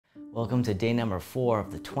Welcome to day number 4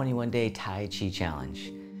 of the 21-day Tai Chi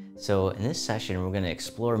challenge. So in this session, we're going to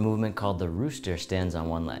explore a movement called the Rooster stands on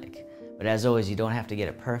one leg. But as always, you don't have to get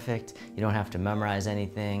it perfect. You don't have to memorize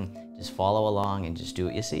anything. Just follow along and just do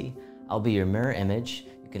what you see. I'll be your mirror image.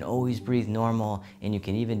 You can always breathe normal, and you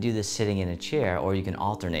can even do this sitting in a chair, or you can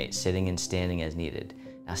alternate sitting and standing as needed.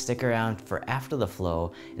 Now stick around for after the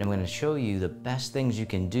flow, and I'm going to show you the best things you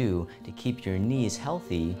can do to keep your knees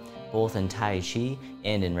healthy, both in Tai Chi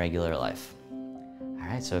and in regular life. All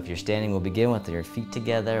right, so if you're standing, we'll begin with your feet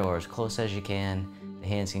together or as close as you can. The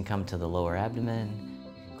hands can come to the lower abdomen.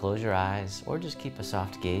 You can close your eyes or just keep a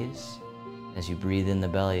soft gaze. As you breathe in, the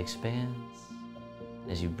belly expands.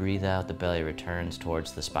 As you breathe out, the belly returns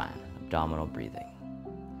towards the spine, abdominal breathing.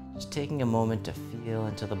 Just taking a moment to feel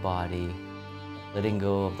into the body, letting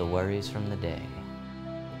go of the worries from the day,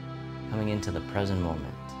 coming into the present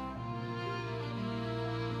moment.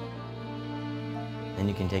 Then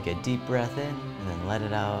you can take a deep breath in and then let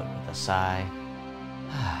it out with a sigh,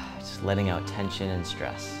 just letting out tension and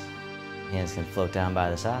stress. Hands can float down by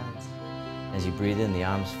the sides. As you breathe in, the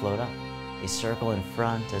arms float up. They circle in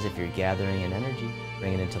front as if you're gathering in energy.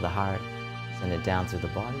 Bring it into the heart, send it down through the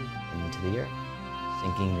body and into the earth,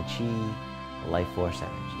 sinking the chi, the life force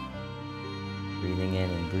energy. Breathing in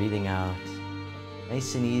and breathing out,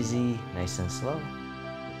 nice and easy, nice and slow.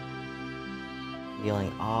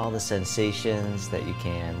 Feeling all the sensations that you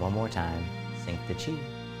can. One more time, sink the chi.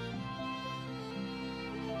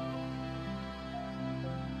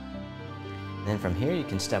 Then from here, you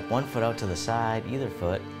can step one foot out to the side, either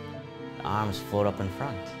foot. The arms float up in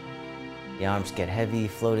front. The arms get heavy,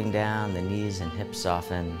 floating down, the knees and hips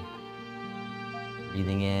soften.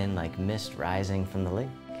 Breathing in like mist rising from the lake.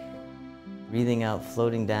 Breathing out,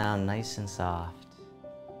 floating down, nice and soft.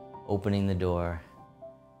 Opening the door,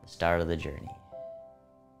 the start of the journey.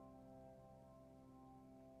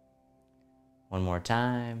 One more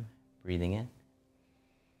time, breathing in,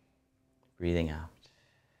 breathing out.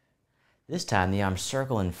 This time the arms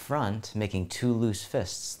circle in front, making two loose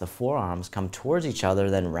fists. The forearms come towards each other,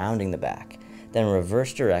 then rounding the back. Then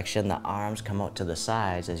reverse direction, the arms come out to the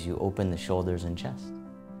sides as you open the shoulders and chest.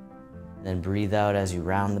 Then breathe out as you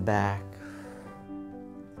round the back.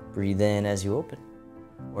 Breathe in as you open,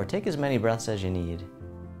 or take as many breaths as you need.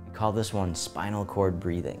 We call this one spinal cord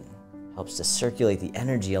breathing. Helps to circulate the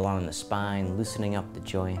energy along the spine, loosening up the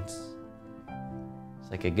joints.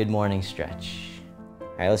 It's like a good morning stretch. All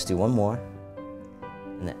right, let's do one more.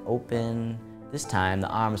 And then open. This time, the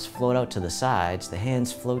arms float out to the sides, the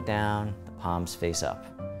hands float down, the palms face up.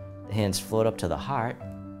 The hands float up to the heart.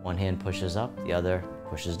 One hand pushes up, the other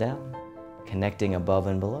pushes down, connecting above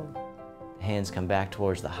and below. The hands come back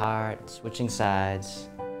towards the heart, switching sides,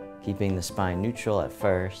 keeping the spine neutral at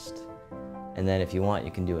first. And then if you want,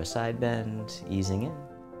 you can do a side bend, easing in.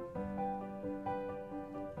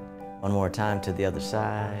 One more time to the other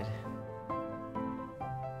side.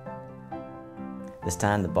 This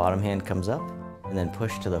time the bottom hand comes up and then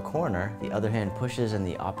push to the corner. The other hand pushes in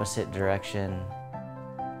the opposite direction.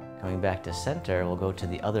 Coming back to center, we'll go to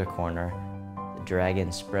the other corner. The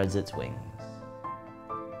dragon spreads its wings.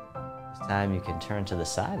 This time you can turn to the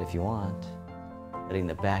side if you want, letting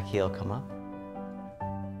the back heel come up.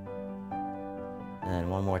 And then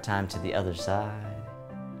one more time to the other side.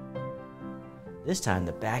 This time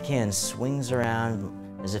the back hand swings around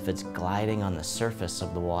as if it's gliding on the surface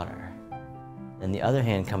of the water. Then the other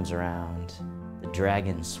hand comes around. The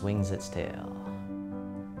dragon swings its tail.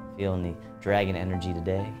 Feeling the dragon energy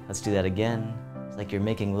today. Let's do that again. It's like you're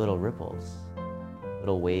making little ripples,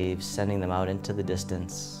 little waves, sending them out into the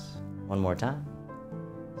distance. One more time.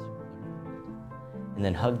 And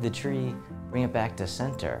then hug the tree, bring it back to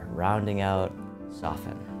center, rounding out.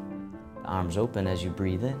 Soften. The arms open as you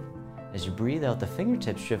breathe in. As you breathe out, the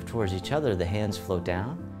fingertips drift towards each other, the hands float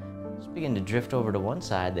down. Just begin to drift over to one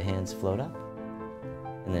side, the hands float up,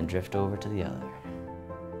 and then drift over to the other.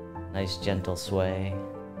 Nice gentle sway.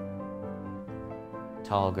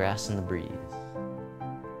 Tall grass in the breeze.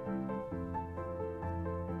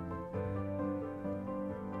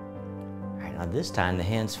 All right, now this time the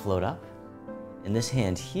hands float up, and this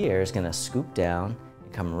hand here is going to scoop down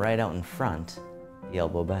and come right out in front. The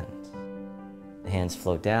elbow bends. The hands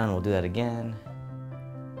float down. We'll do that again.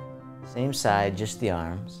 Same side, just the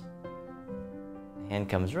arms. The hand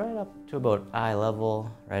comes right up to about eye level,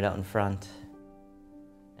 right out in front,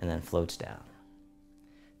 and then floats down.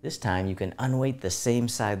 This time you can unweight the same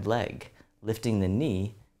side leg, lifting the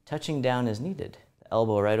knee, touching down as needed. The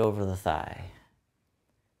elbow right over the thigh.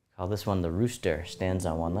 Call this one the Rooster, stands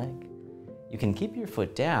on one leg. You can keep your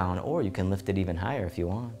foot down, or you can lift it even higher if you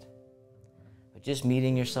want. Just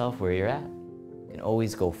meeting yourself where you're at. You can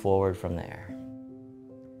always go forward from there.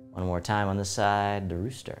 One more time on this side, the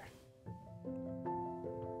rooster.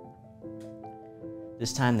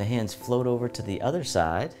 This time the hands float over to the other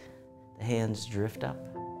side. The hands drift up.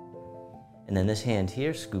 And then this hand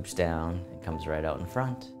here scoops down and comes right out in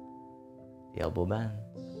front. The elbow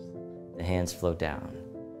bends. The hands float down.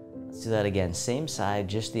 Let's do that again. Same side,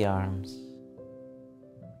 just the arms.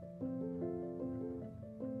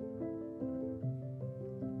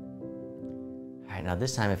 All right, now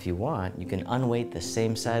this time if you want, you can unweight the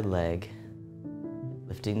same side leg,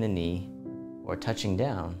 lifting the knee or touching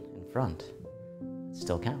down in front. It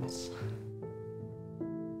still counts.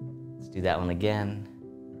 Let's do that one again.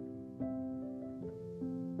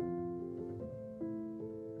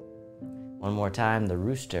 One more time, the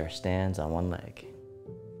rooster stands on one leg.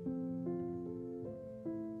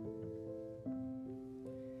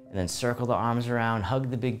 And then circle the arms around, hug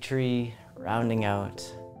the big tree, rounding out,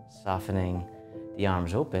 softening the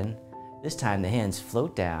arms open. This time the hands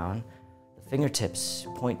float down, the fingertips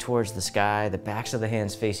point towards the sky, the backs of the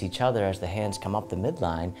hands face each other as the hands come up the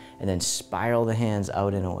midline, and then spiral the hands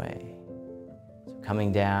out and away. So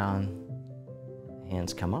coming down, the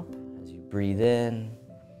hands come up. As you breathe in,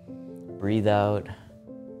 breathe out.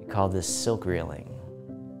 We call this silk reeling.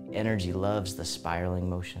 The energy loves the spiraling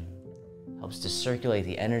motion. Helps to circulate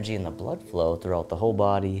the energy and the blood flow throughout the whole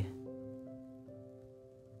body.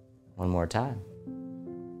 One more time.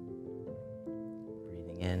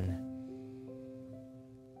 Breathing in.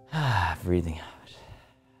 Breathing out.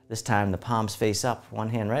 This time the palms face up, one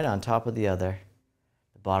hand right on top of the other.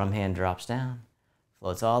 The bottom hand drops down,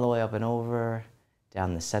 floats all the way up and over,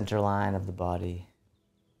 down the center line of the body.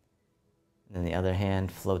 And then the other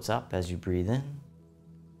hand floats up as you breathe in.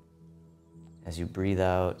 As you breathe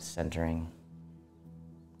out, centering.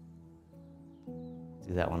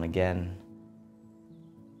 Do that one again.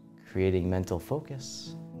 Creating mental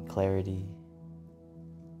focus and clarity.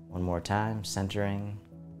 One more time, centering.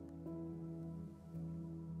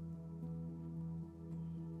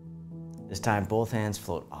 This time both hands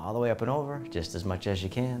float all the way up and over, just as much as you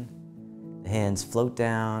can. The hands float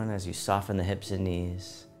down as you soften the hips and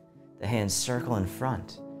knees. The hands circle in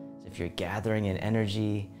front, as if you're gathering in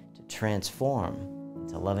energy to transform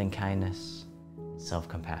into loving kindness and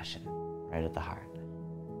self-compassion right at the heart.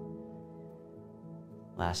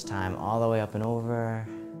 Last time, all the way up and over,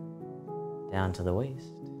 down to the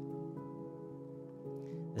waist.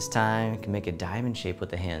 This time, you can make a diamond shape with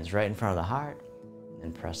the hands right in front of the heart, and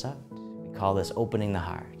then press out. We call this opening the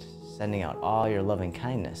heart, sending out all your loving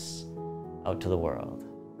kindness out to the world.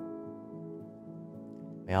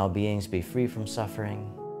 May all beings be free from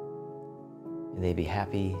suffering. May they be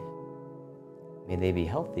happy. May they be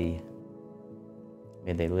healthy.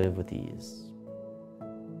 May they live with ease.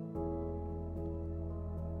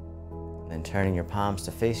 And then turning your palms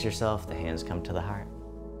to face yourself, the hands come to the heart.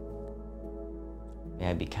 May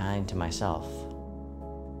I be kind to myself.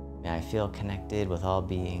 May I feel connected with all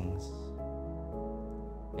beings.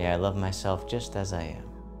 May I love myself just as I am.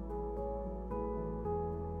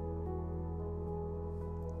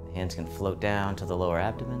 The hands can float down to the lower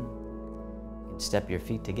abdomen. You can step your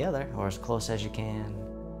feet together or as close as you can.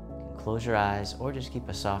 You can close your eyes or just keep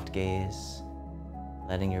a soft gaze,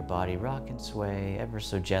 letting your body rock and sway ever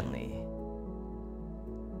so gently.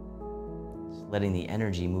 Just letting the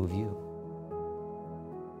energy move you.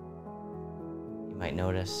 You might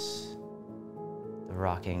notice the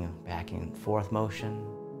rocking back and forth motion,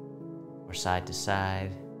 or side to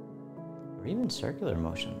side, or even circular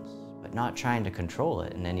motions, but not trying to control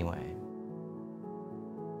it in any way.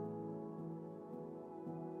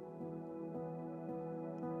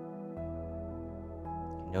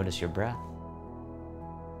 Notice your breath,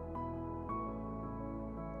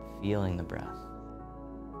 feeling the breath.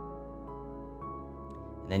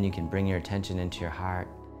 And then you can bring your attention into your heart,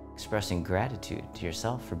 expressing gratitude to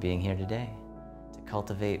yourself for being here today, to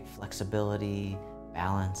cultivate flexibility,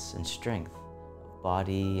 balance, and strength of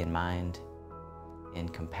body and mind,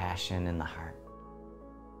 and compassion in the heart.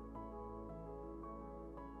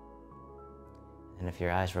 And if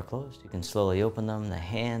your eyes were closed, you can slowly open them. The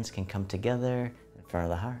hands can come together in front of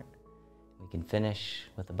the heart. We can finish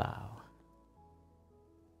with a bow.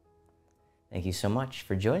 Thank you so much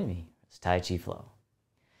for joining me. It's Tai Chi Flow.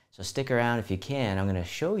 So stick around if you can. I'm going to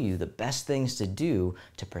show you the best things to do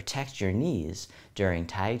to protect your knees during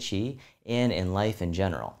Tai Chi and in life in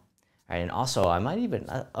general. All right, and also I'm going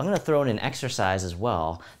to throw in an exercise as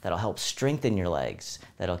well that'll help strengthen your legs,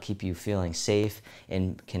 that'll keep you feeling safe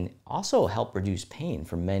and can also help reduce pain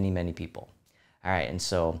for many, many people. All right, and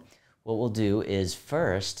so what we'll do is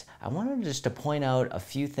first, I wanted just to point out a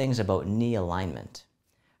few things about knee alignment.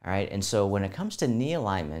 All right, and so when it comes to knee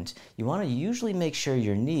alignment, you want to usually make sure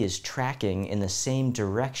your knee is tracking in the same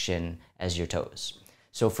direction as your toes.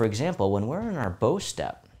 So for example, when we're in our bow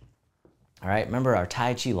step, all right, remember our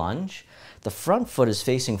Tai Chi lunge? The front foot is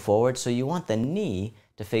facing forward, so you want the knee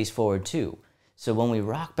to face forward too. So when we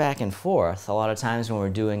rock back and forth, a lot of times when we're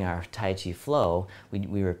doing our Tai Chi flow,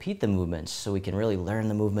 we repeat the movements so we can really learn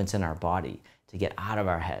the movements in our body to get out of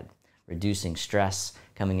our head, reducing stress,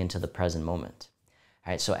 coming into the present moment.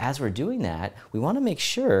 All right, so as we're doing that, we want to make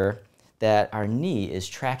sure that our knee is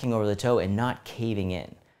tracking over the toe and not caving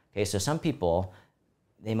in. Okay, so some people,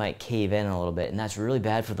 they might cave in a little bit, and that's really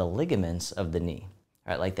bad for the ligaments of the knee.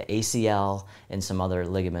 All right, like the ACL and some other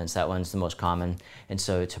ligaments, that one's the most common. And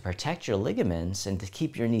so to protect your ligaments and to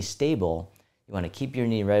keep your knee stable, you want to keep your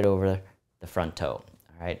knee right over the front toe.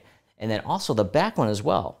 All right, and then also the back one as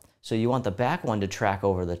well. So you want the back one to track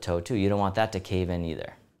over the toe too. You don't want that to cave in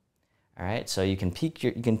either. All right, so you can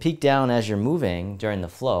peek down as you're moving during the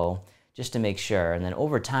flow just to make sure, and then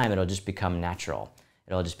over time it'll just become natural.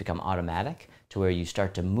 It'll just become automatic to where you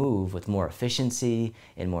start to move with more efficiency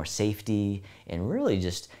and more safety, and really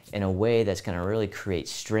just in a way that's going to really create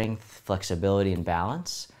strength, flexibility, and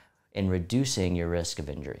balance, and reducing your risk of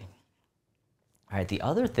injury. All right, the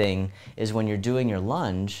other thing is when you're doing your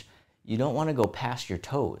lunge, you don't want to go past your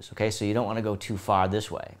toes, okay? So you don't want to go too far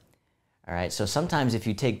this way. All right, so sometimes if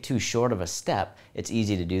you take too short of a step, it's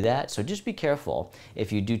easy to do that. So just be careful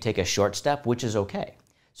if you do take a short step, which is okay.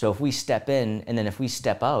 So if we step in and then if we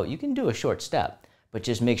step out, you can do a short step, but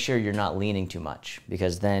just make sure you're not leaning too much,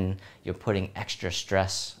 because then you're putting extra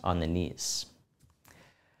stress on the knees.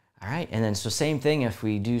 All right, and then so same thing if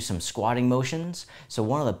we do some squatting motions. So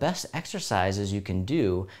one of the best exercises you can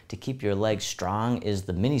do to keep your legs strong is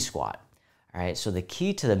the mini squat. All right, so the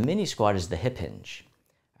key to the mini squat is the hip hinge.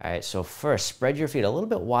 All right, so first, spread your feet a little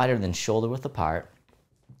bit wider than shoulder width apart.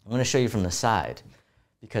 I'm going to show you from the side,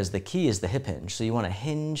 because the key is the hip hinge. So you want to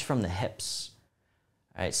hinge from the hips.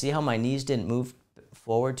 All right, see how my knees didn't move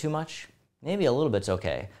forward too much? Maybe a little bit's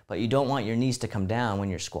okay, but you don't want your knees to come down when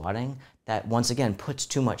you're squatting. That, once again, puts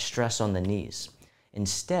too much stress on the knees.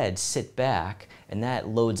 Instead, sit back, and that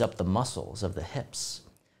loads up the muscles of the hips.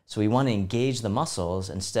 So we want to engage the muscles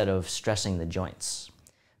instead of stressing the joints.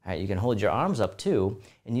 All right, you can hold your arms up too,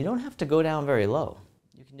 and you don't have to go down very low.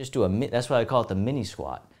 You can just do that's why I call it the mini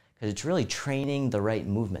squat, because it's really training the right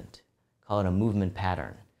movement. Call it a movement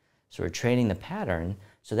pattern. So we're training the pattern,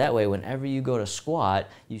 so that way whenever you go to squat,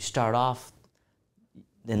 you start off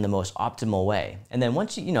in the most optimal way. And then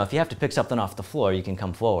once you know, if you have to pick something off the floor, you can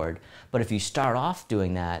come forward. But if you start off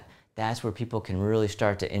doing that, that's where people can really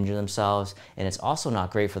start to injure themselves, and it's also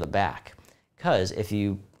not great for the back. Because if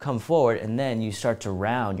you come forward and then you start to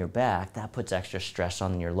round your back, that puts extra stress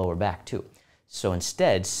on your lower back too. So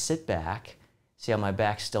instead, sit back, see how my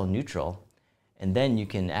back's still neutral, and then you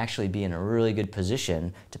can actually be in a really good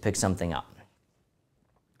position to pick something up.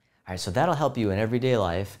 All right, so that'll help you in everyday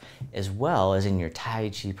life as well as in your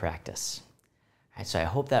Tai Chi practice. All right, so I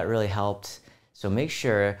hope that really helped. So make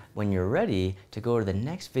sure when you're ready to go to the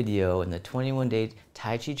next video in the 21-day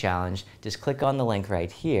Tai Chi challenge, just click on the link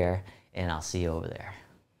right here, and I'll see you over there.